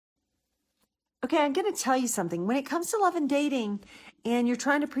Okay, I'm going to tell you something. When it comes to love and dating and you're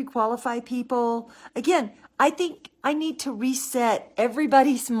trying to pre-qualify people, again, I think I need to reset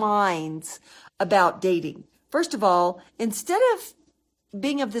everybody's minds about dating. First of all, instead of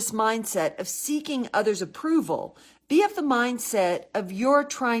being of this mindset of seeking others' approval, be of the mindset of you're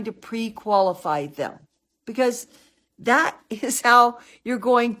trying to pre-qualify them, because that is how you're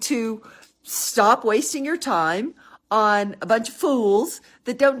going to stop wasting your time on a bunch of fools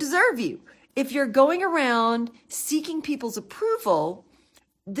that don't deserve you. If you're going around seeking people's approval,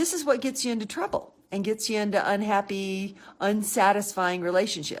 this is what gets you into trouble and gets you into unhappy, unsatisfying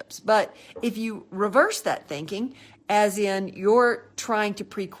relationships. But if you reverse that thinking, as in you're trying to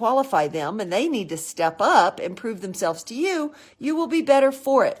pre-qualify them and they need to step up and prove themselves to you, you will be better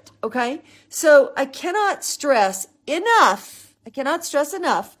for it. Okay? So I cannot stress enough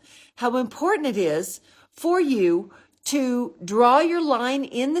how important it is for you to draw your line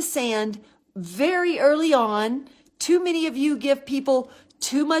in the sand very early on. Too many of you give people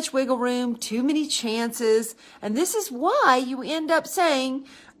too much wiggle room, too many chances. And this is why you end up saying,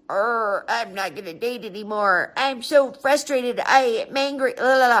 I'm not going to date anymore. I'm so frustrated. I am angry.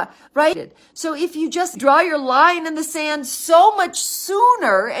 La, la, la. Right? So if you just draw your line in the sand so much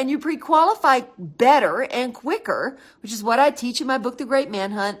sooner and you pre-qualify better and quicker, which is what I teach in my book, The Great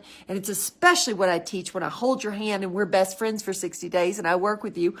Manhunt. And it's especially what I teach when I hold your hand and we're best friends for 60 days and I work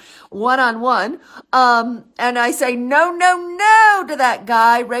with you one-on-one. And I say, no, no, no to that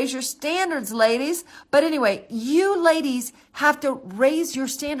guy. Raise your standards, ladies. But anyway, you ladies have to raise your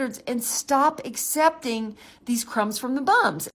standards and stop accepting these crumbs from the bums.